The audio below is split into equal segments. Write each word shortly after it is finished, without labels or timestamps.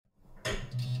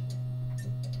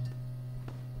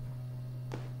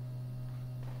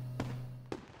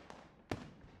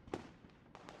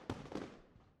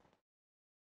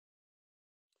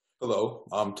Hello,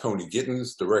 I'm Tony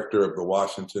Gittens, director of the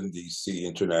Washington, D.C.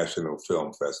 International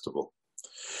Film Festival.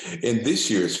 In this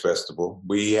year's festival,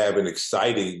 we have an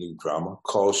exciting new drama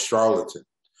called Charlatan.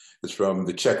 It's from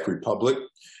the Czech Republic,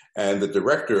 and the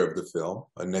director of the film,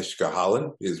 Agnieszka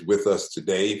Holland, is with us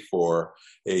today for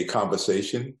a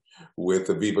conversation with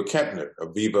Aviva Kempner.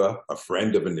 Aviva, a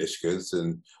friend of Agnieszka's,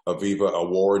 and Aviva,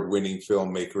 award-winning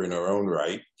filmmaker in her own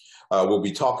right. We'll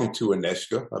be talking to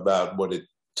Agnieszka about what it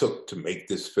took to make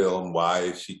this film,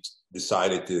 why she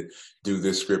decided to do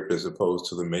this script as opposed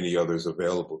to the many others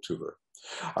available to her.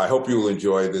 I hope you'll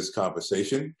enjoy this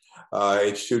conversation.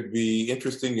 It should be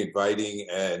interesting, inviting,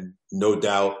 and no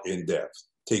doubt in depth.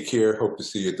 Take care. Hope to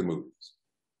see you at the movies.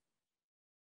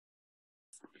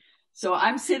 So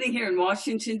I'm sitting here in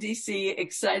Washington, D.C.,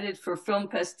 excited for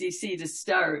Filmfest DC to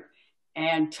start.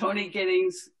 And Tony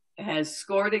Gittens has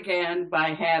scored again by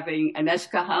having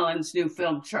Agnieszka Holland's new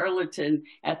film, Charlatan,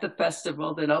 at the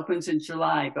festival that opens in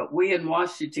July. But we in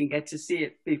Washington get to see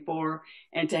it before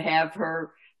and to have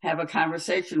her have a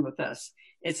conversation with us.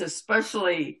 It's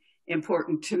especially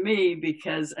important to me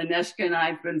because Agnieszka and I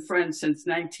have been friends since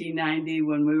 1990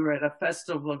 when we were at a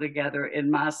festival together in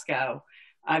Moscow.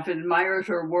 I've admired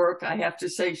her work. I have to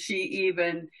say she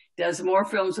even does more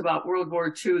films about World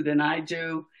War II than I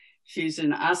do. She's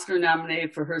an Oscar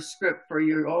nominated for her script for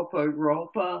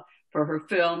Europa, for her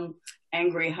film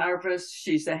Angry Harvest.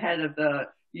 She's the head of the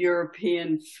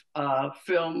European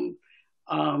film,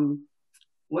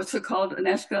 what's it called,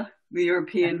 Agnieszka? The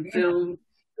European Film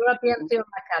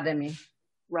Academy.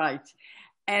 Right.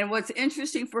 And what's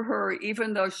interesting for her,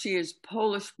 even though she is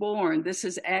Polish born, this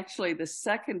is actually the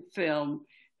second film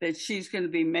that she's going to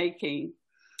be making,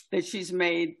 that she's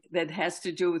made that has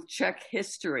to do with Czech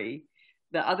history.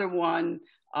 The other one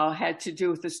had to do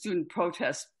with the student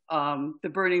protest, the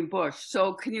burning bush.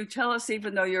 So can you tell us,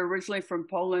 even though you're originally from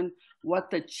Poland,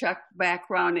 what the Czech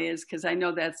background is? Because I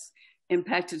know that's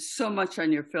impacted so much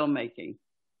on your filmmaking.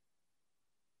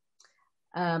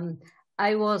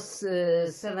 I was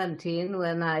 17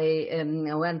 when I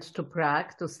went to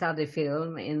Prague to study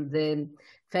film in the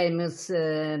famous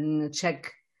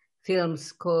Czech film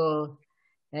school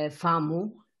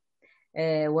FAMU,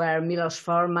 where Miloš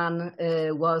Forman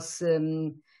was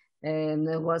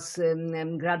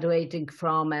graduating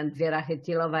from, and Věra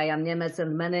Chytilova, Jan Němec,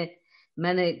 and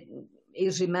many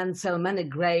Jiří Mencel, many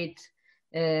great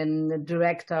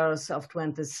directors of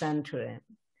 20th century.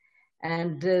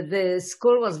 And the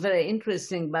school was very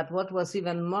interesting, but what was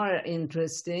even more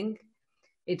interesting,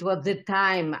 it was the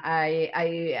time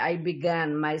I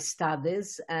began my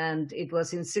studies, and it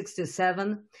was in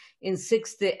 67. In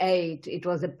 68, it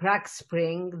was the Prague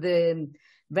Spring, the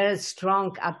very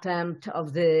strong attempt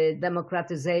of the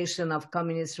democratization of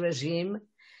communist regime,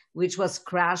 which was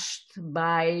crushed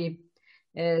by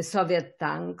Soviet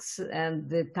tanks and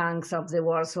the tanks of the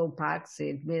Warsaw Pact.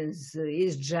 It means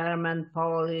East German,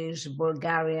 Polish,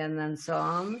 Bulgarian, and so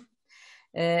on.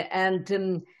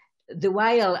 The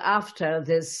while after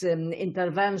this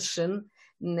intervention,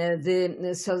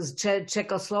 the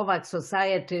Czechoslovak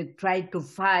society tried to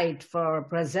fight for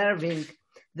preserving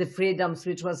the freedoms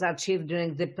which was achieved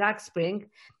during the Prague Spring,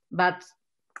 but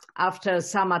after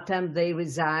some attempt they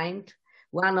resigned.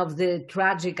 One of the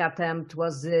tragic attempts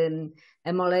was the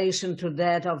immolation to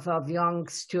death of young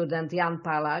student Jan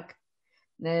Palach,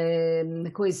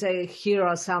 who is a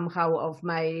hero somehow of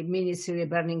my miniseries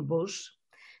Burning Bush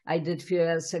I did a few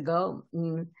years ago.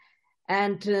 And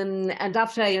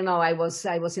after, I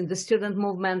was in the student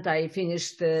movement. I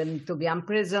finished to be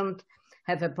imprisoned,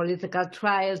 have a political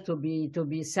trial, to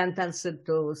be sentenced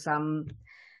to some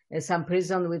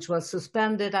prison, which was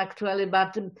suspended actually.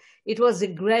 But it was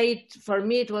for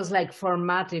me, it was like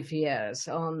formative years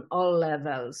on all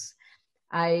levels.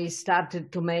 I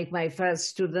started to make my first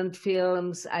student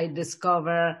films. I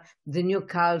discovered the new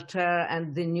culture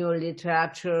and the new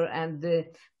literature and the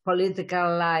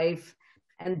political life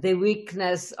and the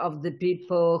weakness of the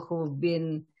people who've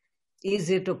been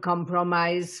easy to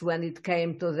compromise when it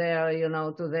came to their,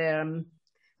 to their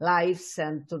lives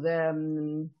and to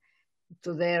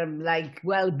their like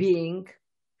well-being.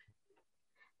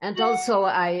 And also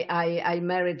I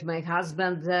married my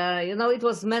husband there. It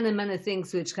was many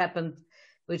things which happened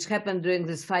during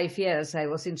these 5 years. I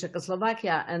was in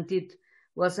Czechoslovakia, and it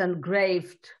was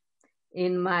engraved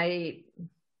in my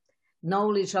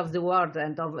knowledge of the world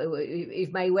and of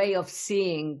my way of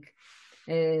seeing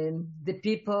the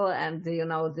people and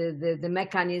the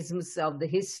mechanisms of the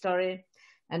history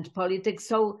and politics.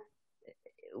 So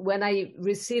when I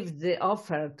received the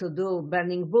offer to do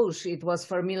Burning Bush, it was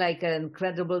for me like an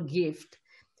incredible gift.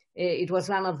 It was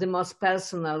one of the most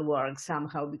personal works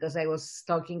somehow, because I was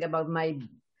talking about my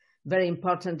very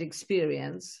important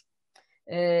experience.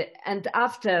 And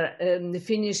after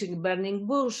finishing Burning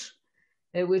Bush,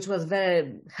 which was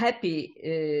very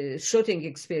happy shooting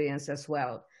experience as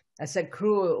well. As a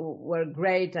crew were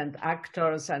great, and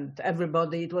actors and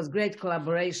everybody. It was great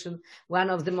collaboration. One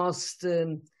of the most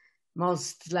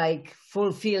like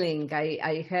fulfilling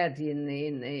I had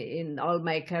in all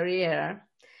my career.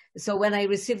 So when I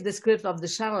received the script of The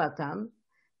Charlatan,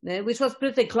 which was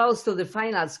pretty close to the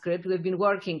final script, we've been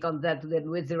working on that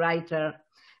with the writer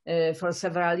for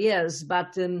several years,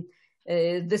 but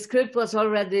the script was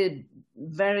already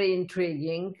very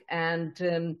intriguing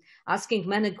and asking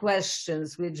many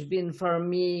questions, which been for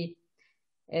me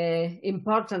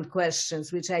important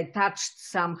questions, which I touched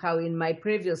somehow in my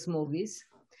previous movies.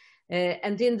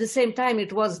 And in the same time,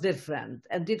 it was different.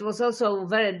 And it was also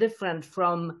very different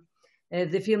from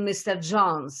the film Mr.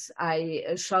 Jones I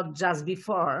shot just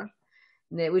before,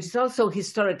 which is also a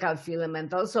historical film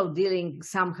and also dealing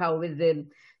somehow with the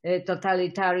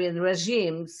totalitarian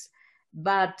regimes.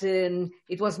 But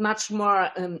it was much more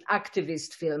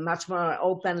activist film, much more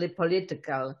openly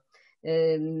political,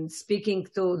 speaking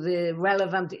to the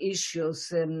relevant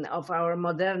issues of our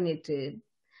modernity,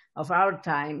 of our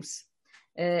times.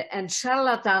 And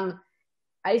Charlatan,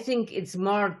 I think it's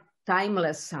more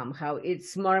timeless somehow.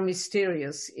 It's more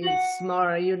mysterious. It's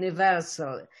more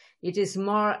universal. It is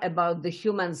more about the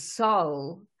human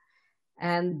soul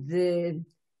and the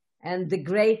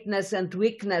greatness and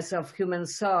weakness of human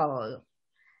soul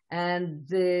and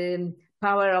the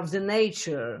power of the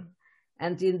nature.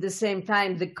 And in the same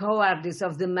time, the cowardice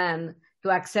of the man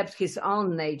to accept his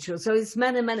own nature. So it's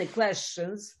many, many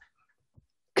questions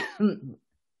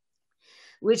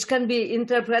which can be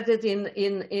interpreted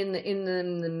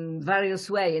in various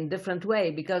ways, in different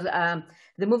ways, because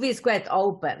the movie is quite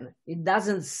open. It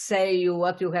doesn't say you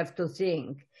what you have to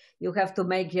think. You have to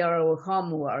make your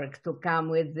homework to come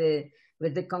with the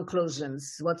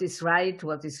conclusions. What is right,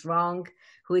 what is wrong,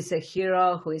 who is a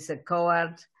hero, who is a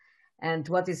coward, and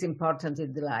what is important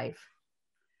in the life.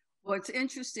 What's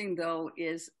interesting, though,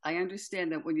 is I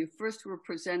understand that when you first were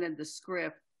presented the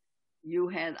script, you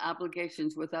had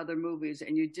obligations with other movies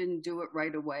and you didn't do it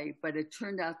right away, but it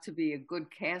turned out to be a good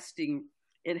casting.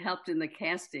 It helped in the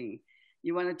casting.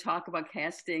 You want to talk about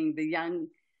casting the young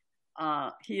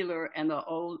healer and the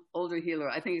older healer?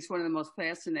 I think it's one of the most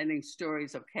fascinating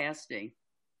stories of casting.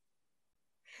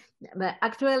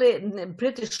 Actually,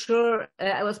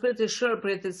 I was pretty sure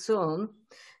pretty soon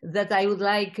that I would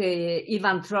like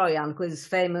Ivan Trojan, who is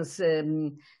famous,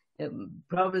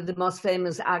 probably the most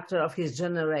famous actor of his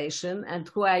generation, and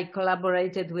who I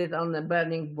collaborated with on The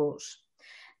Burning Bush.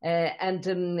 And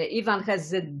Ivan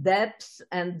has the depth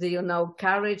and the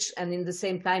courage, and in the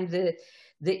same time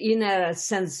the inner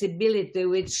sensibility,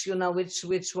 which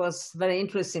was very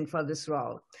interesting for this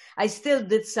role. I still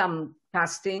did some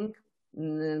casting,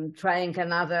 trying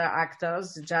another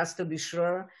actors just to be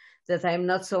sure that I'm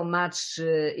not so much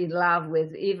in love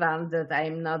with Ivan that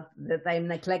I'm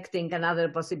neglecting another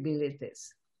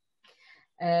possibilities.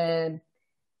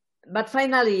 But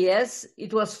finally, yes,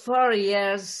 it was 4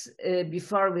 years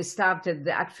before we started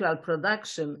the actual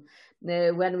production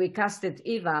when we casted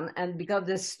Ivan, and because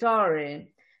the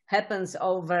story happens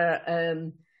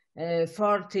over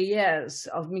 40 years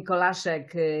of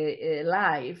Mikolášek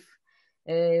life,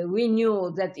 we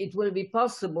knew that it will be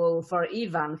possible for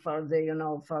Ivan, for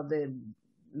the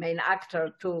main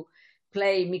actor, to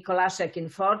play Mikolášek in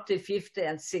 40, 50,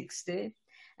 and 60.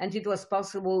 And it was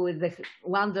possible with the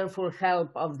wonderful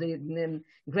help of the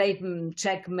great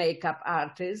Czech makeup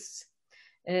artists.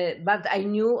 But I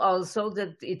knew also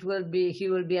that he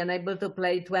will be unable to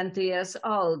play 20 years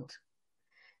old.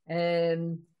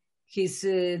 He's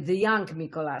the young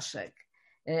Mikolášek.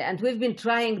 And we've been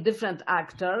trying different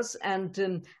actors,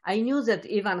 and I knew that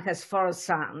Ivan has 4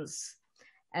 sons,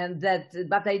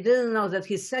 but I didn't know that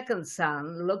his second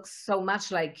son looks so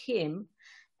much like him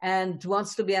and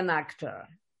wants to be an actor.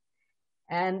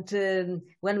 And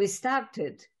when we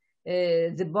started,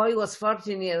 the boy was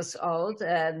 14 years old,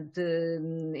 and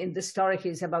in the story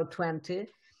he's about 20.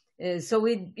 So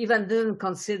we even didn't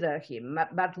consider him.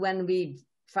 But when we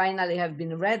finally have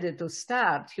been ready to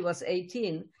start, he was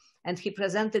 18. And he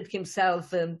presented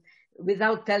himself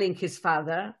without telling his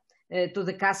father to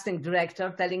the casting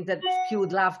director, telling that he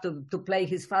would love to play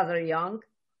his father young.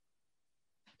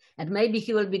 And maybe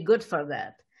he will be good for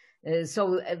that.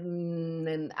 So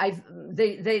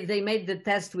they made the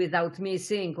test without me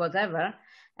seeing whatever.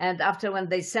 And after when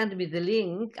they sent me the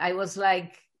link, I was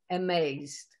like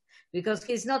amazed. Because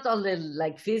he's not only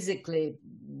like physically,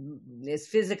 his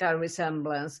physical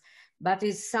resemblance, but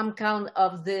it's some kind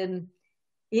of the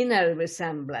inner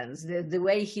resemblance, the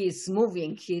way he's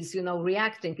moving, he's, you know,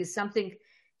 reacting, is something,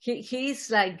 he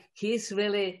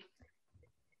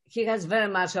has very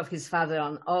much of his father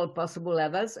on all possible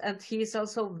levels, and he's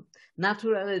also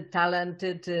naturally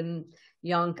talented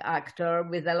young actor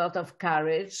with a lot of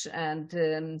courage and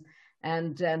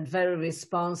very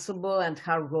responsible and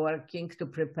hardworking to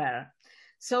prepare.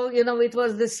 So, you know, it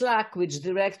was this luck which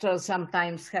directors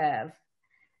sometimes have,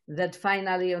 that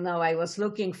finally, you know, I was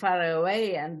looking far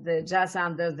away, and just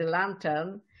under the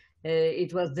lantern,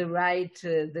 it was the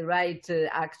right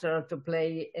actor to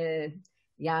play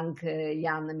young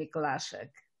Jan Mikolášek.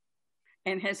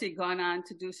 And has he gone on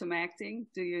to do some acting?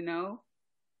 Do you know?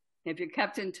 Have you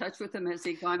kept in touch with him? Has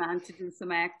he gone on to do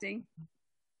some acting?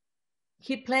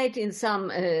 He played in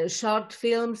some short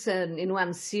films and in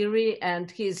one series, and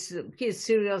he's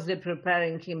seriously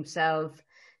preparing himself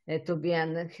to be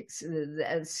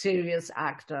a serious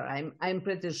actor. I'm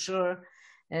pretty sure,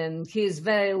 and he's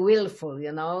very willful.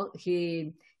 You know,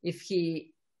 if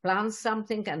he plans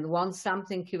something and wants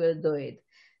something, he will do it.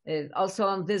 Also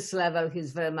on this level,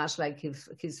 he's very much like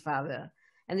his father.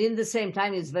 And in the same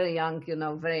time, he's very young, you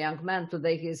know, very young man.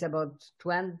 Today he's about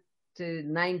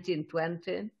 19,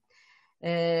 20.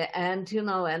 And, you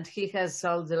know, and he has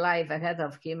all the life ahead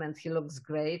of him, and he looks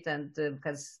great and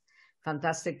has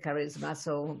fantastic charisma.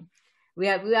 So we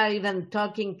are even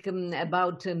talking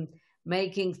about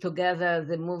making together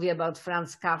the movie about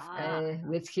Franz Kafka,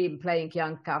 with him playing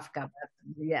young Kafka. But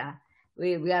yeah,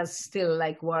 we are still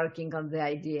like working on the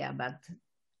idea, but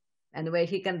anyway,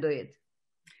 he can do it.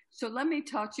 So let me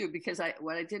talk to you, because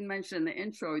what I didn't mention in the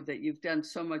intro, that you've done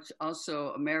so much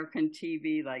also American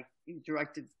TV, like you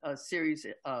directed a series,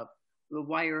 The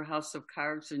Wire, House of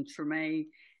Cards, and Treme,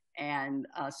 and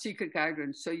Secret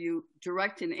Garden. So you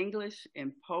direct in English,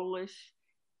 in Polish,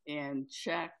 in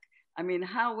Czech. I mean,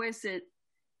 how is it?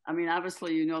 I mean,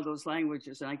 obviously you know those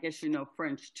languages, and I guess you know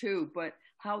French too, but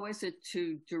how is it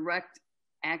to direct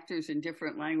actors in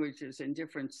different languages and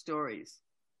different stories?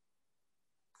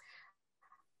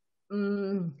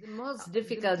 The most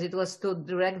difficult it was to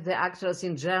direct the actors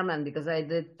in German, because I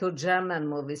did 2 German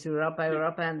movies, Europa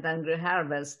and Angry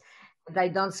Harvest. And I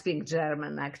don't speak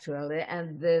German actually,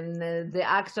 and the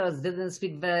actors didn't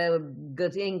speak very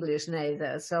good English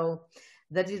neither. So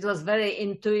that it was very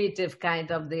intuitive kind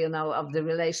of the, you know, of the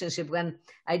relationship. When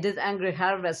I did Angry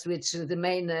Harvest, which the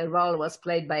main role was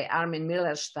played by Armin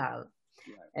Millerstahl,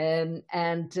 and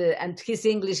his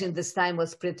English in this time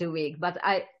was pretty weak. But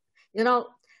you know,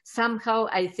 somehow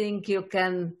I think you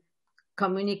can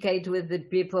communicate with the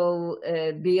people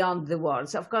beyond the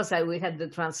words. Of course, we had the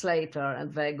translator,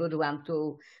 and very good one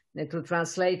to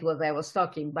translate what I was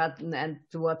talking, and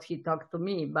to what he talked to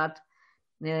me.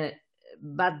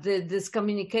 But this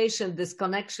communication, this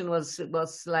connection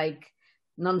was like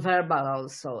nonverbal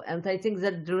also. And I think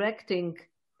that directing,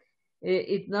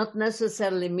 it not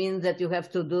necessarily means that you have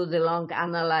to do the long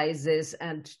analysis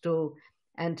and to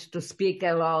speak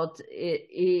a lot.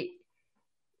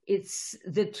 It's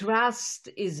the trust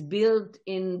is built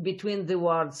in between the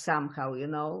words somehow, you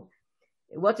know.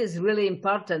 What is really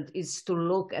important is to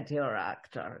look at your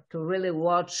actor, to really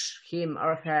watch him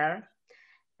or her,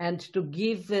 and to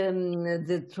give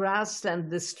the trust and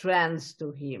the strength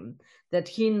to him, that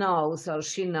he knows or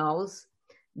she knows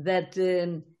that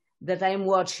I'm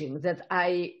watching, that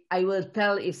I will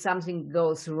tell if something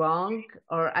goes wrong,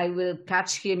 or I will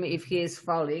catch him if he is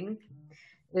falling.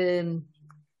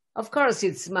 Of course,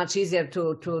 it's much easier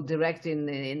to direct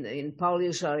in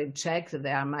Polish or in Czech.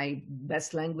 They are my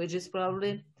best languages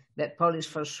probably, but Polish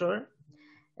for sure.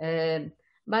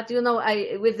 But, you know,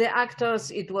 with the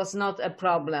actors, it was not a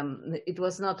problem. It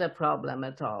was not a problem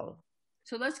at all.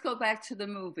 So let's go back to the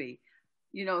movie.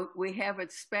 You know, we have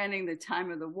it spanning the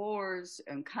time of the wars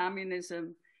and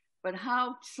communism, but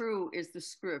how true is the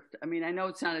script? I mean, I know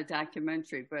it's not a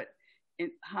documentary, but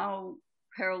how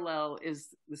parallel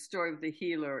is the story of the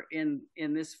healer in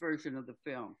this version of the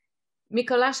film?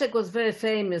 Mikolášek was very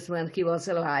famous when he was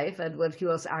alive and when he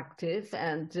was active.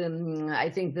 And I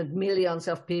think that millions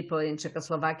of people in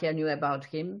Czechoslovakia knew about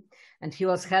him. And he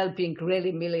was helping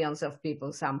really millions of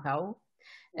people somehow.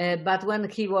 But when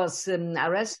he was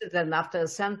arrested and after a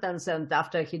sentence and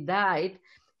after he died,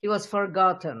 he was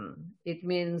forgotten. It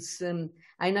means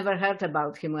I never heard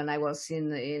about him when I was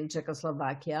in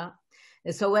Czechoslovakia.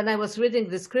 So when I was reading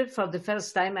the script for the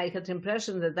first time, I had the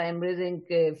impression that I'm reading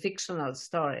a fictional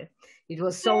story. It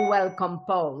was so well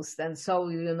composed and so,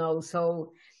 you know,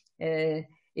 so it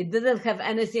didn't have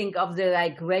anything of the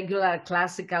like regular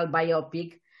classical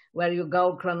biopic where you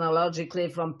go chronologically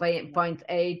from point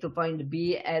A to point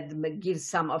B and give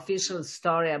some official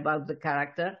story about the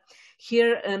character.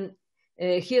 Here,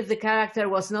 here the character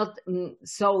was not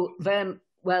so very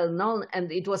well known,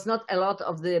 and it was not a lot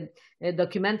of the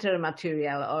documentary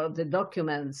material or the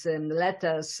documents and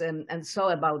letters and so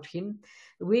about him.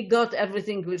 We got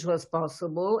everything which was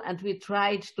possible, and we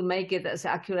tried to make it as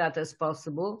accurate as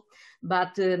possible.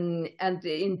 But and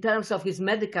in terms of his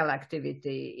medical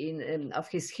activity, of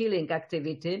his healing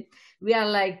activity, we are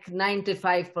like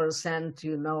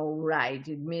 95%, right.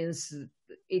 It means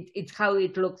it how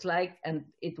it looked like, and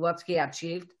it what he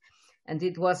achieved, and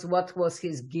it was what was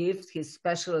his gift, his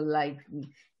special like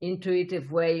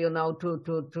intuitive way,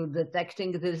 to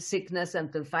detecting the sickness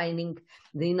and to finding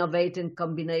the innovative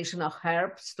combination of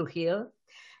herbs to heal.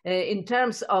 In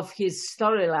terms of his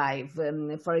story life,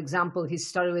 for example, his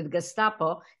story with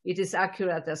Gestapo, it is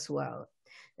accurate as well.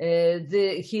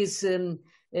 His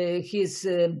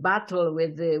battle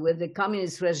with the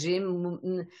communist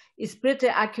regime is pretty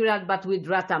accurate, but we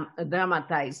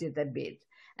dramatize it a bit.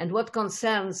 And what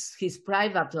concerns his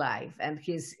private life and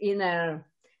his inner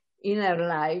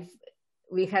life,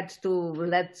 we had to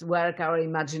let work our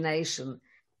imagination.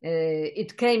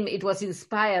 It was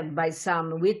inspired by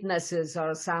some witnesses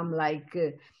or some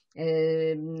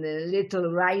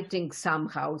little writing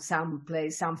somehow, some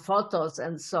place, some photos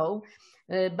and so,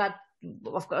 but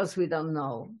of course we don't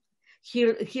know.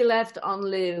 He left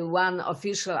only one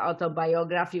official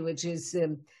autobiography, which is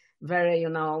very,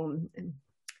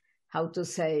 how to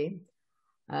say,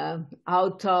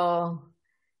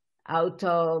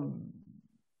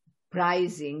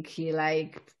 auto-prizing.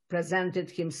 He presented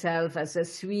himself as a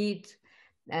sweet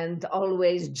and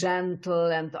always gentle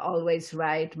and always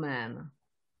right man.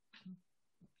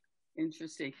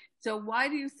 Interesting. So why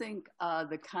do you think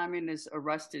the communists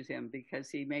arrested him? Because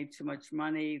he made too much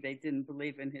money? They didn't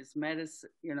believe in his medicine,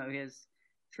 his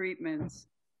treatments?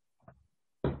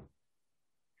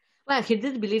 Well, he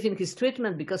did believe in his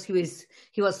treatment because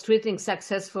he was treating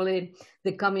successfully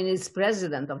the communist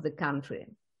president of the country,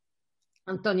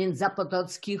 Antonin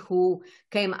Zapotocki, who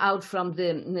came out from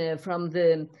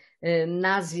the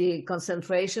Nazi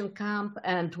concentration camp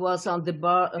and was on the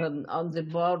border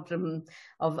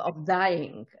of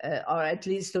dying, or at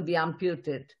least to be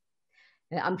amputated.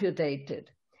 And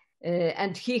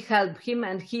he helped him,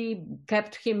 and he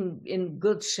kept him in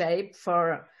good shape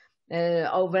for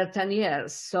over 10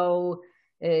 years. So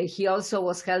he also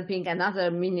was helping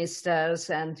another ministers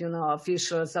and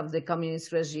officials of the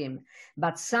communist regime.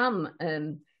 But some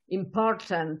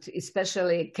important,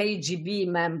 especially KGB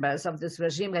members of this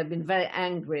regime, have been very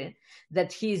angry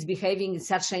that he is behaving in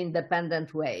such an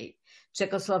independent way.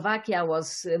 Czechoslovakia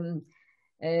was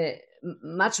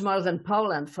much more than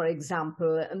Poland, for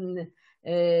example,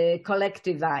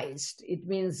 collectivized. It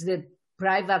means that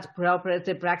private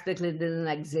property practically didn't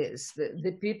exist.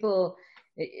 The people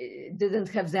didn't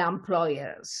have the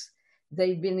employers.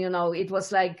 They've been, it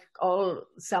was like all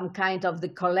some kind of the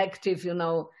collective,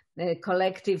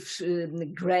 collective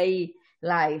gray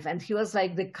life. And he was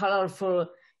like the colorful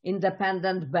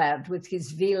independent bird with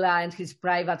his villa and his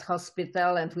private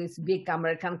hospital and his big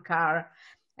American car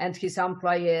and his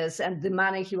employers and the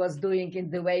money he was doing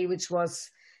in the way which was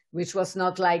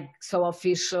not like so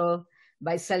official,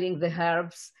 by selling the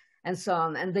herbs and so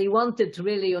on. And they wanted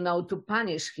really, to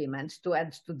punish him and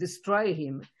to destroy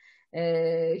him.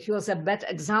 He was a bad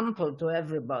example to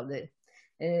everybody.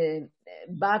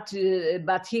 But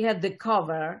he had the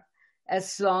cover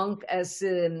as long as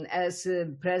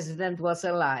president was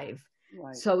alive.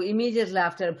 Right. So immediately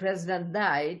after president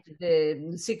died,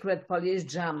 the secret police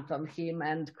jumped on him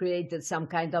and created some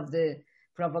kind of the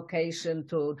provocation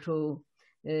to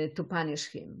punish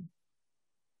him.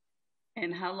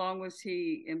 And how long was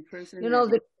he in prison?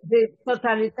 The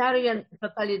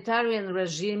totalitarian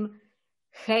regime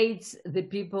hates the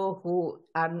people who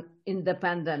are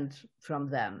independent from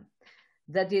them.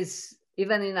 That is,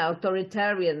 even in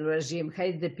authoritarian regime,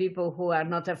 hate the people who are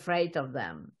not afraid of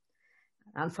them.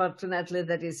 Unfortunately,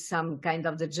 that is some kind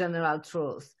of the general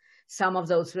truth. Some of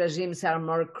those regimes are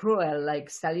more cruel, like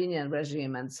Stalinian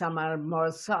regime, and some are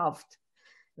more soft,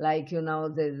 like,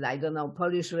 the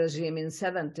Polish regime in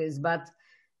 70s, but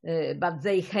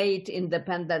they hate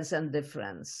independence and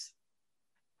difference.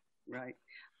 Right.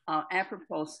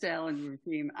 Apropos Stalin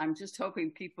regime, I'm just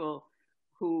hoping people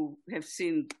who have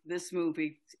seen this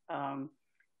movie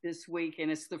this week,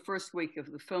 and it's the first week of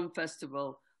the film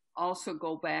festival, also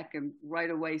go back and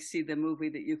right away see the movie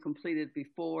that you completed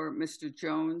before, Mr.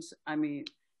 Jones. I mean,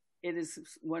 it is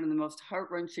one of the most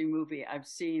heart-wrenching movie I've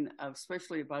seen,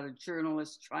 especially about a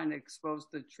journalist trying to expose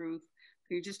the truth.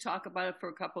 Can you just talk about it for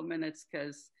a couple of minutes?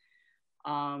 Because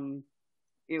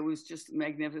it was just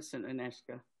magnificent,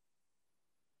 Agnieszka.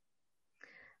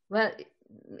 Well,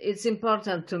 it's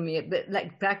important to me, but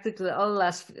like practically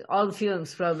all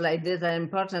films probably I did are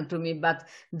important to me, but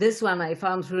this one I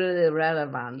found really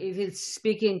relevant. If it's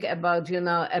speaking about,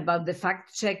 about the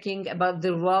fact checking, about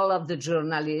the role of the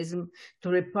journalism to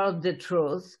report the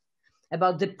truth,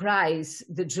 about the price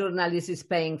the journalist is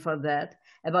paying for that,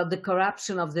 about the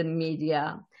corruption of the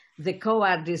media, the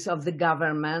cowardice of the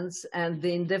governments, and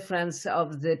the indifference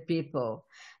of the people.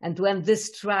 And when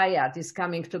this triad is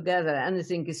coming together,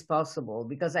 anything is possible,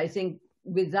 because I think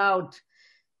without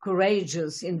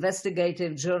courageous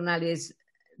investigative journalists,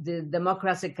 the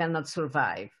democracy cannot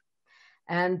survive.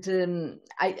 And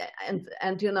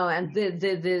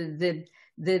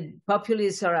the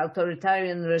populist or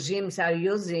authoritarian regimes are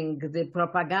using the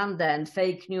propaganda and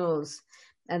fake news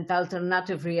and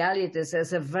alternative realities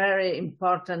as a very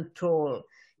important tool,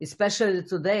 especially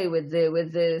today with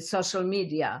the social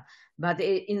media. But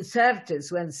in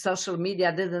 30s, when social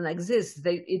media didn't exist,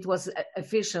 it was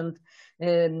efficient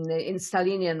in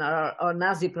Stalinian or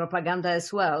Nazi propaganda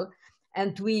as well.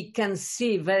 And we can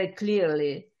see very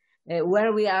clearly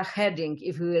where we are heading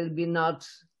if we will be not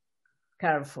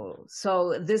careful.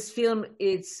 So this film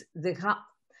is the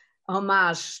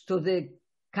homage to the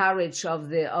courage of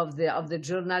the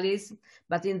journalists,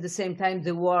 but in the same time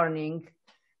the warning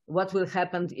what will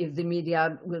happen if the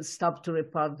media will stop to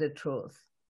report the truth.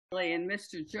 In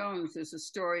Mr. Jones, there's a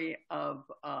story of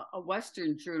a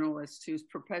Western journalist who's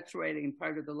perpetuating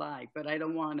part of the lie, but I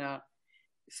don't want to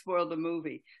spoil the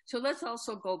movie. So let's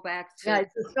also go back to... Yeah,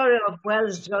 it's a story of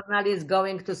Welsh journalists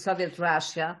going to Soviet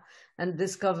Russia and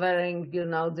discovering,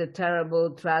 the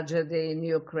terrible tragedy in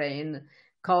Ukraine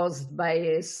caused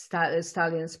by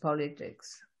Stalin's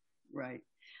politics. Right.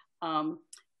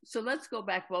 So let's go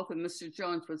back both with Mr.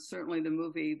 Jones, but certainly the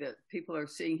movie that people are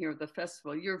seeing here at the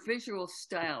festival. Your visual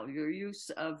style, your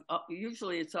use of,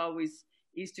 usually it's always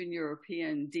Eastern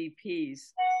European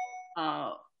DPs.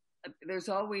 There's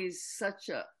always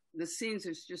the scenes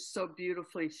are just so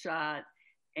beautifully shot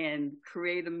and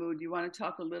create a mood. You want to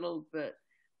talk a little bit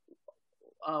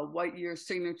what your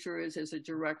signature is as a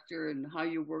director and how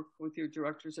you work with your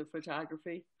directors of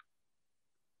photography?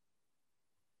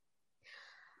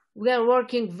 We are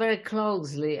working very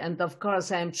closely, and of course,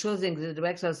 I am choosing the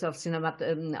directors of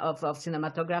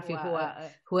cinematography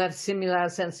who have similar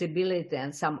sensibility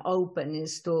and some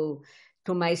openness to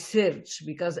my search.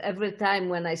 Because every time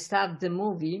when I start the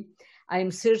movie, I am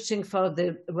searching for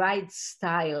the right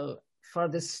style for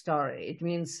the story. It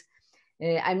means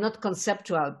I'm not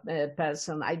conceptual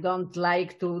person. I don't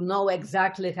like to know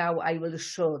exactly how I will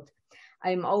shoot.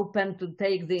 I'm open to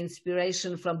take the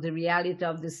inspiration from the reality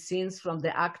of the scenes, from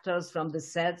the actors, from the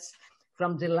sets,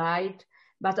 from the light.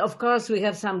 But of course, we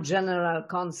have some general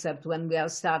concept when we are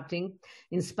starting,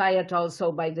 inspired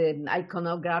also by the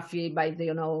iconography, by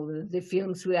the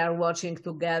films we are watching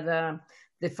together,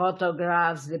 the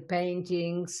photographs, the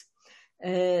paintings.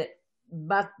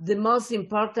 But the most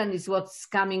important is what's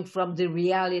coming from the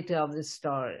reality of the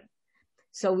story.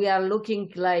 So we are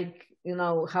looking like,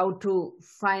 how to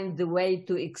find the way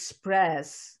to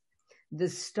express the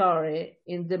story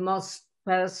in the most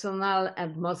personal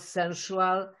and most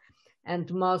sensual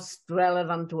and most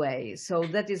relevant way. So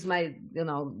that is my,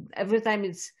 every time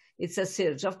it's a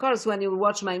search. Of course, when you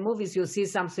watch my movies, you see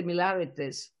some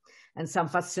similarities and some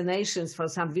fascinations for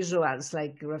some visuals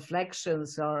like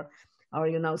reflections or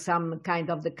some kind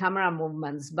of the camera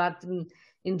movements. But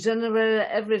in general,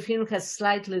 every film has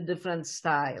slightly different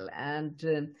style.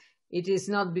 And it is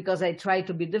not because I try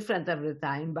to be different every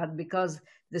time, but because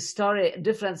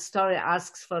different story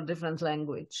asks for different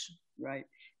language. Right.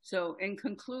 So in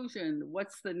conclusion,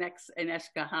 what's the next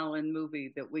Agnieszka Holland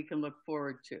movie that we can look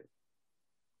forward to?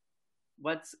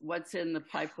 What's in the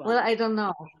pipeline? Well, I don't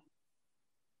know.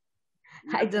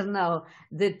 I don't know.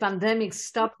 The pandemic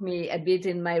stopped me a bit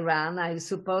in my run. I was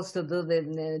supposed to do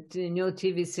the new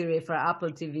TV series for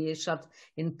Apple TV shot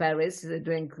in Paris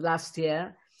during last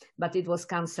year, but it was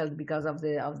cancelled because of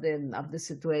the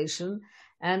situation.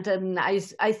 And I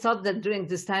thought that during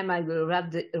this time I will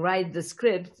write the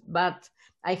script, but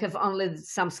I have only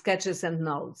some sketches and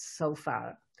notes so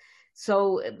far.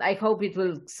 So I hope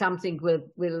something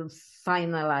will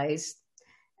finalize.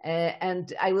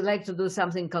 And I would like to do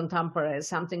something contemporary,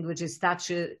 something which is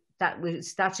touching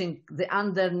the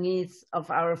underneath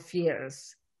of our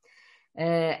fears.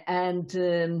 And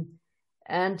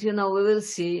we will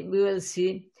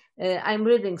see. I'm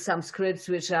reading some scripts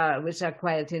which are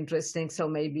quite interesting. So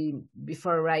maybe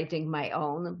before writing my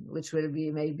own, which will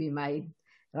be maybe my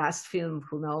last film,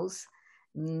 who knows,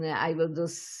 I will do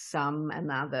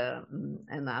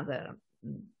another.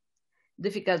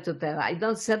 Difficult to tell. I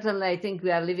think we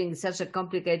are living in such a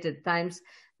complicated times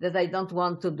that I don't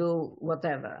want to do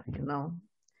whatever, you know.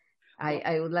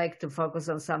 I would like to focus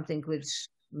on something which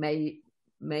may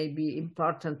be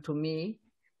important to me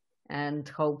and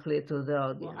hopefully to the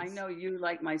audience. Well, I know you,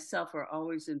 like myself, are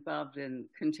always involved in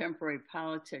contemporary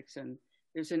politics, and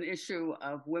there's an issue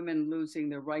of women losing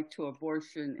their right to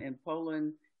abortion in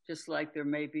Poland, just like there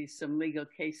may be some legal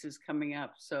cases coming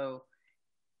up. So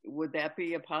would that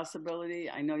be a possibility?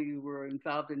 I know you were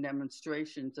involved in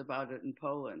demonstrations about it in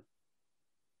Poland.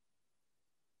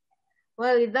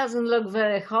 Well, it doesn't look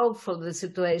very hopeful, the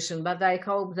situation, but I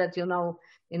hope that, you know,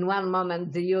 in one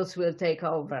moment the youth will take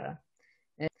over.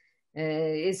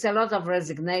 It's a lot of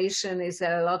resignation, it's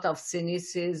a lot of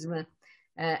cynicism,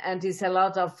 and it's a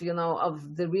lot of, you know,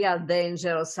 of the real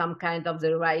danger of some kind of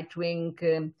the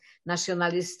right-wing,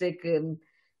 nationalistic,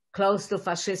 close to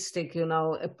fascistic, you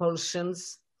know,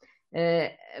 pulsions.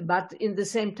 But in the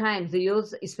same time, the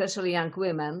youth, especially young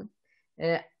women,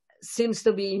 seems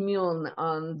to be immune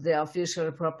on the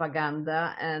official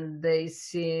propaganda, and they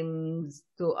seem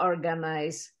to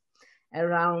organize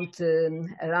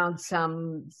around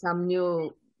some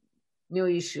new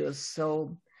issues.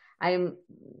 So I'm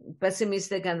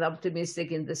pessimistic and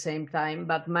optimistic in the same time,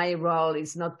 but my role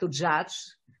is not to judge.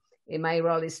 My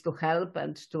role is to help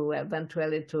and to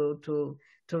eventually to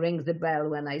ring the bell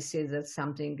when I see that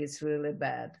something is really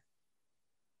bad.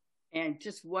 And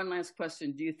just one last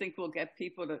question. Do you think we'll get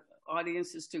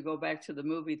audiences to go back to the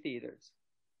movie theaters?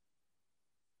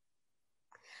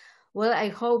 Well, I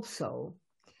hope so,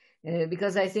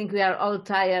 because I think we are all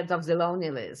tired of the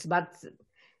loneliness. But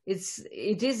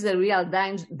it is the real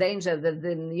danger that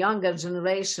the younger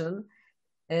generation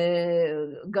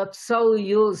got so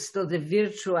used to the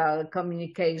virtual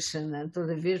communication and to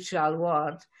the virtual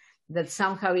world that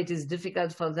somehow it is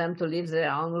difficult for them to leave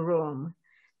their own room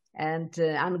and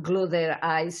unglue their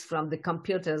eyes from the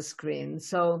computer screen.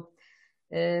 So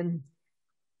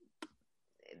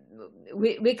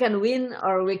we can win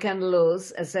or we can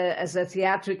lose as a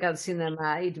theatrical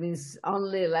cinema. It means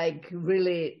only like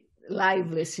really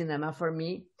lively cinema for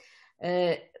me.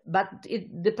 But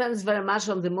it depends very much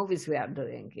on the movies we are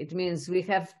doing. It means we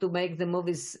have to make the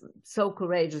movies so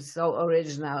courageous, so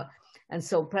original, and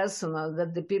so personal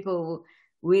that the people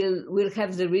will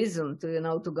have the reason to, you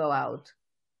know, to go out.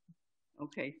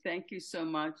 Okay, thank you so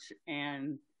much.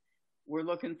 And we're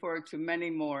looking forward to many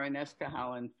more Agnieszka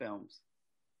Holland films.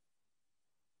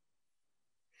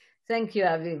 Thank you,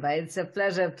 Aviva. It's a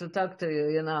pleasure to talk to you,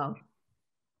 you know.